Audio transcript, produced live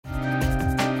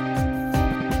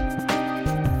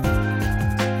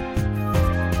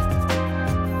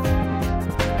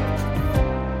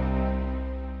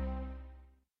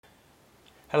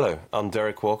Hello, I'm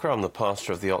Derek Walker. I'm the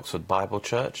pastor of the Oxford Bible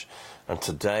Church, and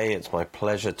today it's my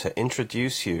pleasure to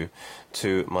introduce you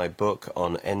to my book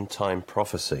on end-time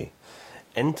prophecy.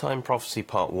 End-time Prophecy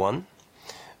Part 1,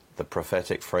 The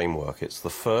Prophetic Framework. It's the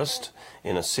first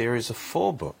in a series of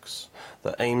 4 books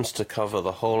that aims to cover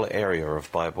the whole area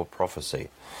of Bible prophecy.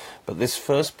 But this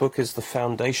first book is the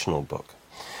foundational book,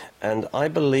 and I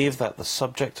believe that the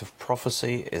subject of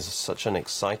prophecy is such an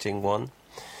exciting one.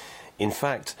 In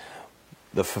fact,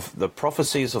 the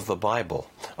prophecies of the Bible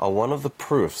are one of the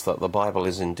proofs that the Bible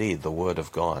is indeed the Word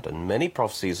of God, and many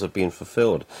prophecies have been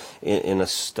fulfilled in a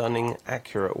stunning,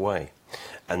 accurate way.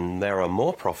 And there are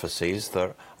more prophecies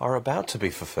that are about to be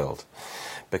fulfilled,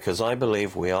 because I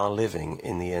believe we are living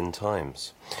in the end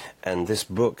times, and this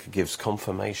book gives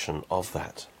confirmation of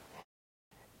that.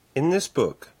 In this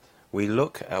book, we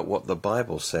look at what the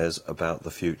Bible says about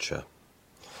the future.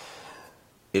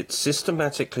 It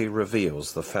systematically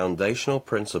reveals the foundational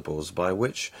principles by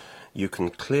which you can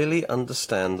clearly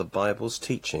understand the Bible's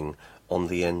teaching on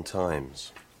the end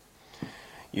times.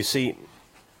 You see,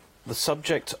 the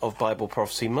subject of Bible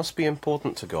prophecy must be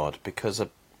important to God because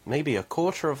maybe a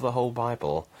quarter of the whole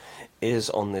Bible is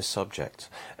on this subject.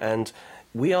 And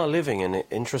we are living in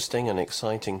interesting and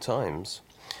exciting times,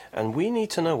 and we need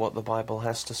to know what the Bible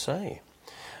has to say.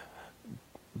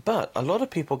 But a lot of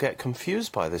people get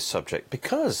confused by this subject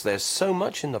because there's so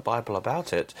much in the Bible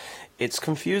about it. It's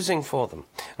confusing for them.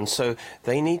 And so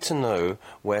they need to know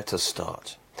where to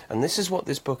start. And this is what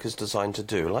this book is designed to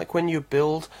do. Like when you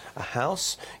build a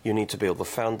house, you need to build the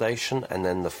foundation and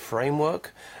then the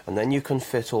framework, and then you can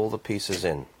fit all the pieces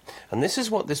in. And this is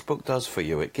what this book does for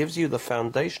you. It gives you the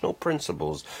foundational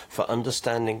principles for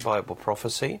understanding Bible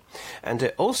prophecy.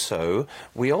 And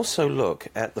we also look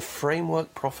at the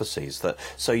framework prophecies,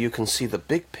 so you can see the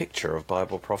big picture of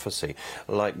Bible prophecy,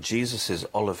 like Jesus'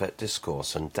 Olivet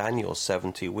Discourse and Daniel's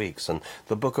 70 weeks and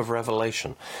the book of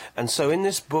Revelation. And so in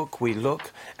this book we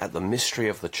look at the mystery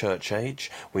of the church age,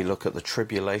 we look at the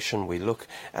tribulation, we look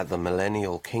at the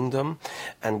millennial kingdom,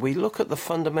 and we look at the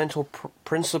fundamental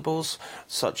principles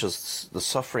such as the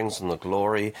sufferings and the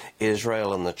glory,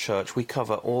 Israel and the church. We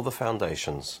cover all the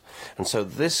foundations. And so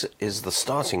this is the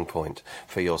starting point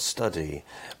for your study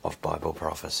of Bible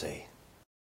prophecy.